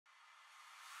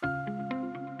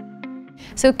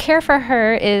So Care for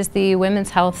Her is the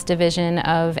Women's Health Division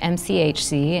of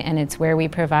MCHC, and it's where we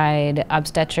provide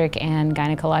obstetric and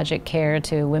gynecologic care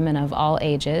to women of all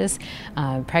ages,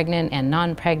 pregnant and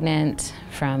non-pregnant,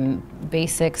 from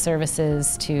basic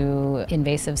services to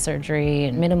invasive surgery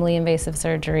and minimally invasive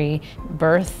surgery,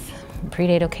 birth,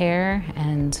 prenatal care,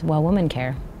 and woman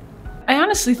care. I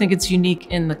honestly think it's unique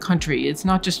in the country. It's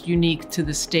not just unique to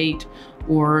the state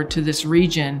or to this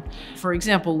region. For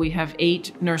example, we have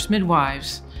 8 nurse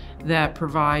midwives that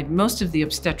provide most of the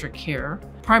obstetric care,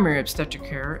 primary obstetric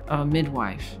care, a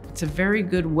midwife. It's a very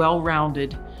good,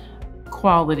 well-rounded,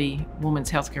 quality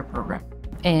women's healthcare program.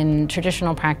 In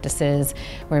traditional practices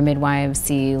where midwives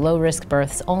see low-risk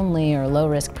births only or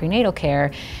low-risk prenatal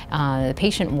care, the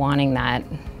patient wanting that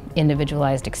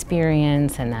individualized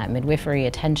experience and that midwifery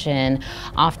attention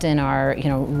often are,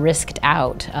 risked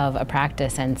out of a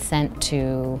practice and sent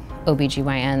to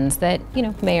OBGYNs that,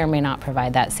 may or may not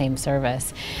provide that same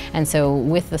service. And so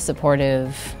with the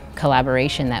supportive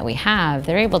collaboration that we have,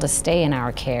 they're able to stay in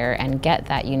our care and get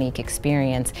that unique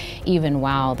experience even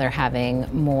while they're having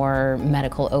more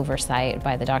medical oversight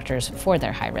by the doctors for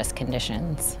their high-risk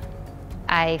conditions.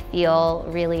 I feel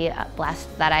really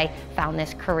blessed that I found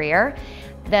this career.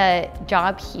 The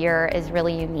job here is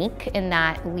really unique in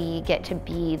that we get to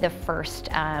be the first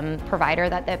provider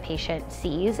that the patient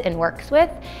sees and works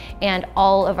with, and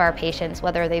all of our patients,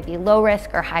 whether they be low risk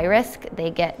or high risk,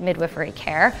 they get midwifery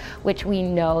care, which we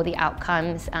know the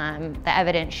outcomes, the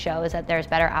evidence shows that there's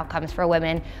better outcomes for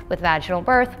women with vaginal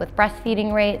birth, with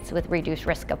breastfeeding rates, with reduced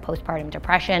risk of postpartum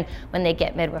depression when they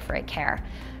get midwifery care.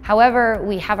 However,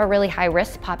 we have a really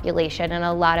high-risk population and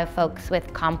a lot of folks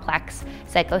with complex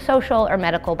psychosocial or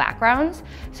medical backgrounds.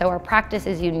 So our practice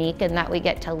is unique in that we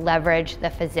get to leverage the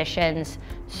physician's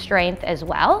strength as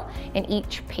well. And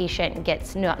each patient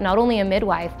gets not only a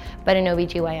midwife, but an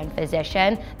OBGYN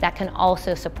physician that can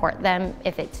also support them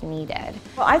if it's needed.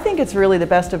 Well, I think it's really the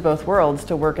best of both worlds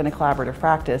to work in a collaborative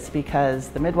practice because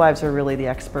the midwives are really the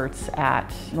experts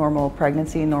at normal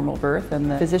pregnancy, normal birth, and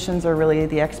the physicians are really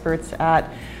the experts at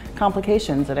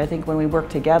complications. And I think when we work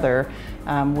together,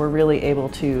 we're really able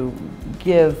to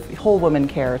give whole woman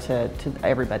care to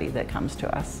everybody that comes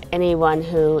to us. Anyone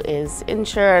who is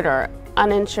insured or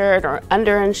uninsured or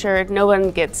underinsured, no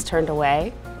one gets turned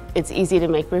away. It's easy to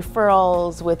make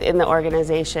referrals within the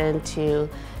organization to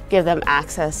give them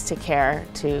access to care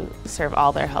to serve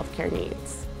all their healthcare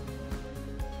needs.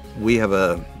 We have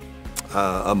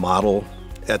a model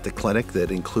at the clinic that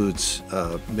includes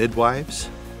midwives,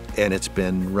 and it's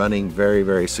been running very,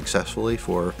 very successfully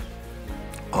for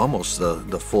almost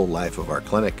the full life of our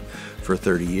clinic for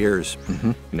 30 years.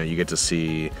 Mm-hmm. You get to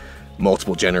see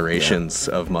multiple generations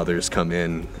of mothers come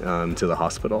in to the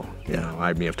hospital.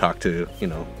 I may have talked to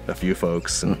a few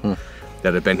folks and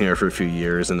that have been here for a few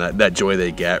years, and that joy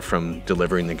they get from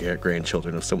delivering the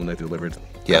grandchildren of someone they delivered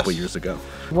a couple years ago.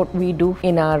 What we do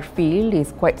in our field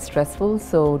is quite stressful,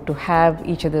 so to have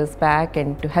each other's back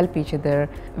and to help each other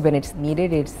when it's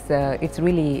needed, it's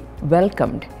really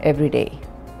welcomed every day.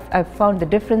 I've found the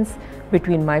difference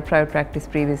between my private practice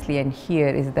previously and here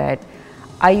is that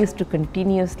I used to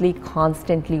continuously,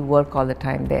 constantly work all the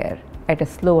time there at a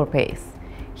slower pace.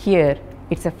 Here,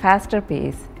 it's a faster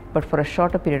pace, but for a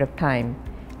shorter period of time,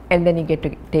 and then you get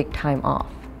to take time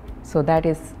off. So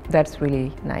that's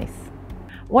really nice.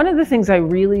 One of the things I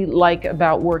really like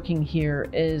about working here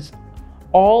is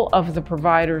all of the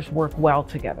providers work well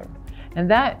together.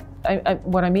 And that,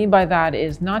 what I mean by that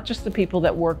is not just the people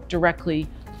that work directly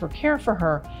for Care for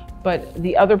Her, but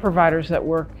the other providers that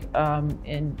work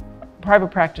in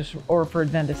private practice or for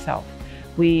Adventist Health.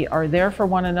 We are there for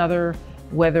one another,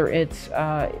 whether it's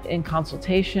in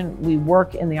consultation, we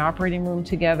work in the operating room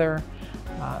together.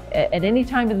 At any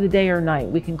time of the day or night,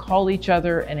 we can call each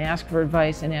other and ask for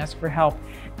advice and ask for help,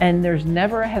 and there's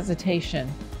never a hesitation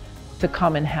to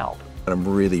come and help. I'm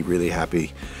really, really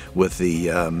happy with the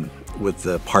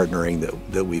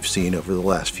partnering that we've seen over the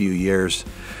last few years,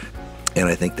 and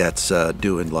I think that's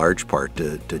due in large part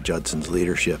to Judson's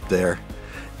leadership there,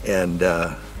 and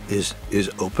his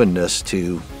openness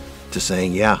to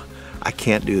saying, yeah, I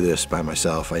can't do this by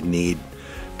myself. I need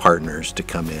partners to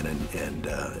come in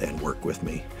and work with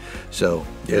me. So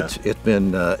it's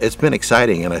been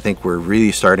exciting, and I think we're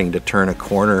really starting to turn a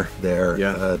corner there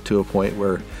to a point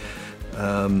where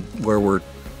we're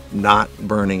not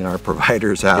burning our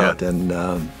providers out.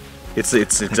 And it's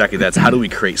exactly that. How do we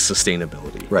create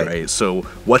sustainability? Right. So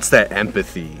what's that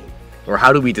empathy, or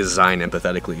how do we design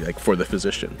empathetically, like for the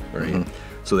physician, right?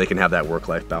 So they can have that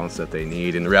work-life balance that they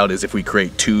need. And the reality is, if we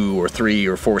create 2 or 3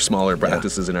 or 4 smaller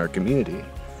practices in our community,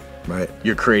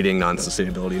 you're creating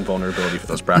non-sustainability and vulnerability for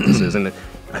those practices. And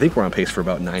I think we're on pace for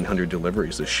about 900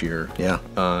 deliveries this year.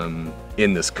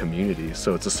 In this community,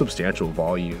 so it's a substantial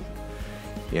volume.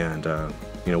 And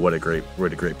what a great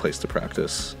place to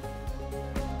practice.